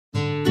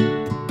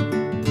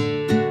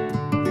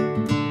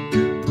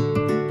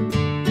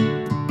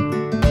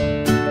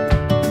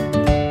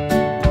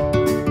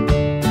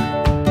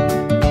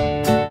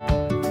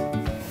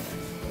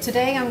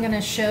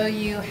show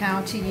you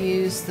how to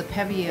use the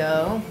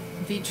Pebeo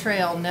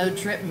Vitrail No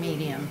Drip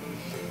Medium.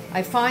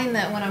 I find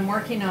that when I'm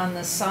working on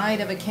the side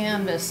of a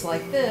canvas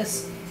like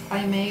this,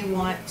 I may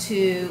want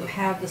to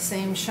have the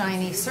same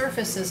shiny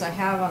surface as I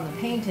have on the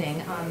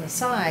painting on the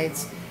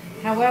sides.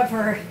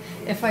 However,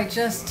 if I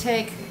just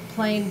take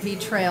plain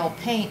Vitrail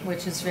paint,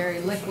 which is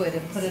very liquid,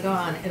 and put it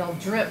on, it'll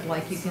drip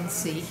like you can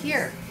see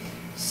here.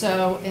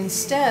 So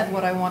instead,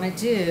 what I want to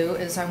do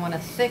is I want to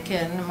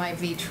thicken my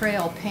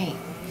Vitrail paint.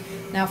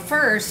 Now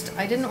first,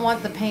 I didn't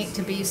want the paint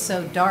to be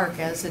so dark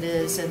as it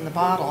is in the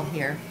bottle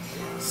here.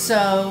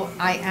 So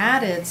I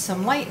added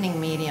some lightning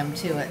medium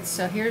to it.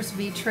 So here's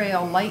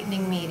Vitrail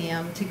lightning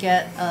medium to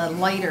get a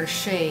lighter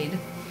shade.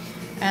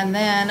 And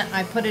then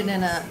I put it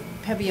in a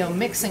Pebeo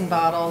mixing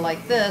bottle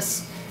like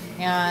this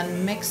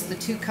and mix the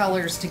two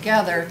colors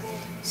together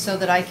so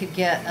that I could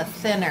get a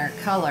thinner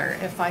color.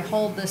 If I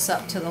hold this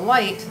up to the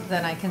light,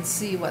 then I can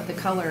see what the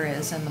color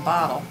is in the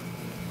bottle.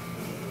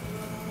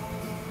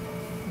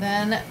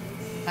 Then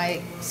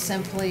I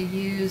simply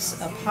use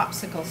a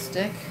popsicle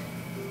stick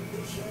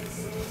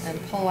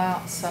and pull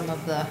out some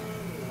of the,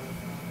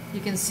 you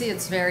can see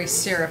it's very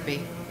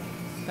syrupy,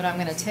 but I'm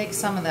going to take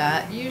some of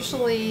that,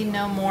 usually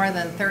no more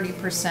than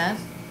 30%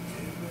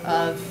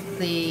 of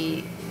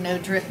the no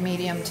drip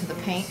medium to the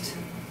paint.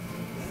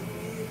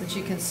 But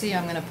you can see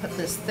I'm going to put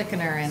this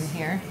thickener in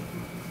here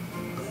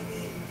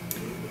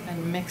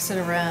and mix it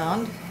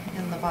around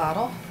in the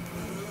bottle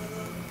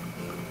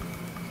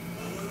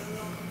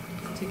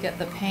to get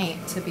the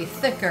paint to be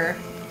thicker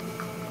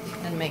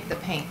and make the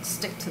paint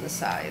stick to the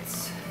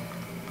sides.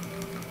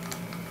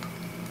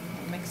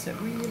 I'll mix it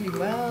really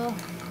well.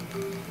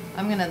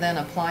 I'm going to then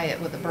apply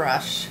it with a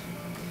brush.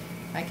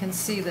 I can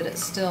see that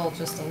it's still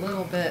just a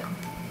little bit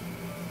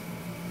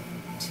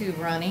too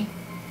runny.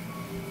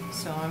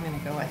 So I'm going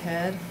to go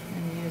ahead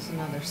and use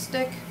another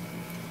stick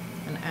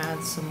and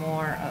add some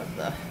more of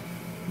the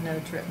no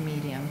drip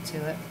medium to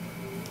it.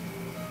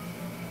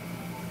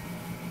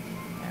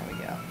 There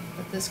we go.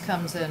 But this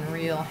comes in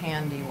real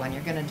handy when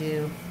you're going to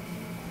do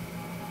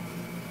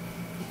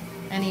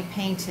any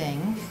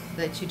painting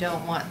that you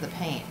don't want the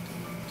paint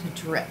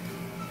to drip.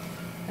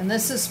 And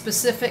this is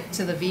specific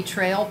to the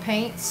Vitrail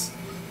paints.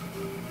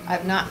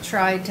 I've not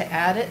tried to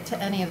add it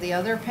to any of the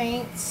other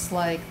paints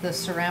like the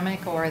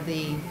ceramic or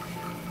the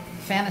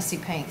Fantasy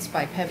paints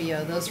by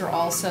Pebeo. Those are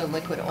also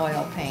liquid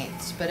oil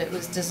paints, but it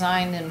was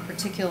designed in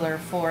particular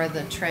for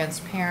the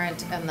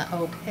transparent and the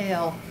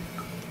opaque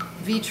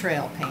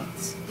Vitrail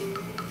paints.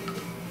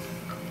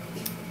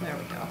 There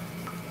we go.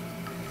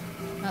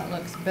 That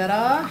looks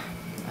better.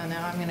 And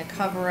now I'm going to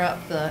cover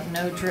up the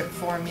no drip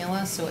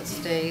formula so it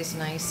stays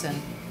nice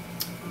and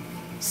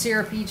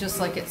syrupy just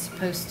like it's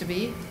supposed to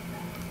be.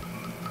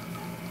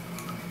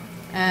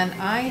 And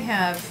I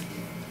have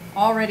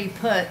already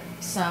put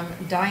some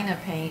Dyna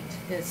paint,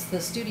 it's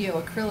the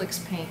Studio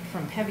Acrylics paint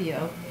from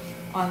Pebeo,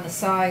 on the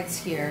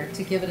sides here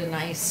to give it a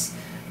nice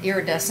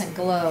iridescent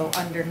glow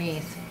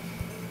underneath.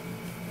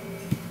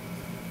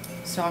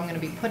 So I'm going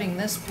to be putting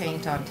this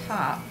paint on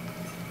top,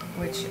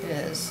 which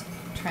is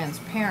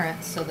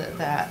transparent so that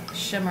that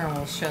shimmer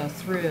will show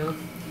through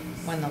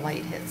when the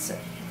light hits it.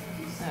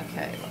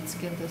 Okay, let's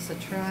give this a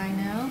try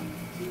now.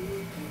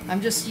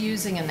 I'm just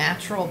using a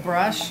natural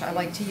brush. I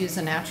like to use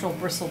a natural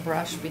bristle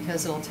brush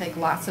because it'll take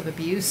lots of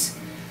abuse.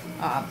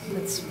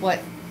 It's what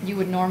you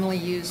would normally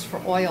use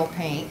for oil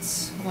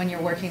paints when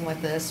you're working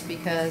with this,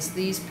 because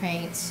these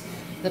paints,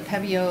 the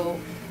Pebeo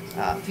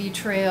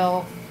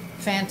Vitrail,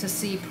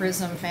 Fantasy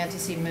Prism,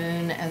 Fantasy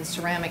Moon, and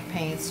ceramic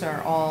paints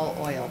are all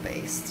oil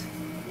based.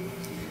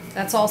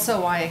 That's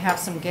also why I have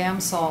some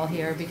Gamsol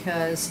here,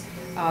 because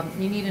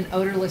you need an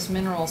odorless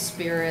mineral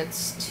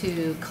spirits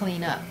to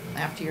clean up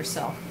after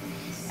yourself.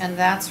 And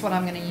that's what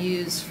I'm going to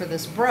use for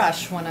this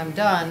brush when I'm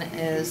done,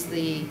 is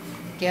the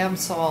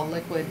Gamsol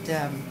liquid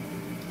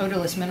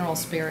odorless mineral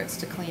spirits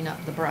to clean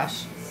up the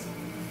brush.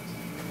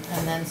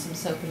 And then some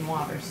soap and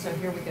water. So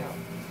here we go.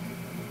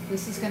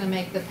 This is going to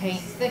make the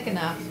paint thick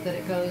enough that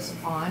it goes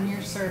on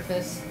your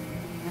surface,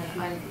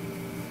 and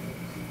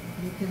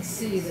you can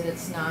see that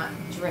it's not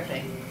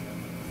dripping.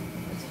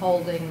 It's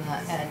holding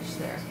the edge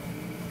there.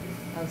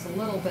 That's a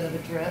little bit of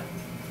a drip.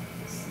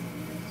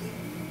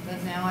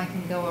 But now I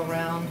can go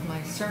around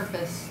my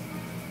surface.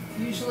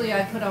 Usually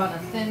I put on a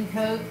thin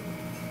coat,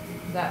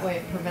 that way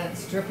it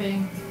prevents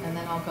dripping, and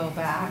then I'll go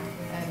back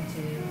and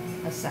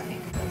do a second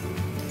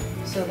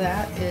coat. So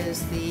that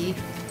is the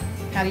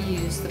how to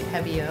use the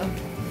Pebeo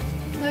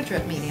No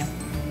Drip Medium.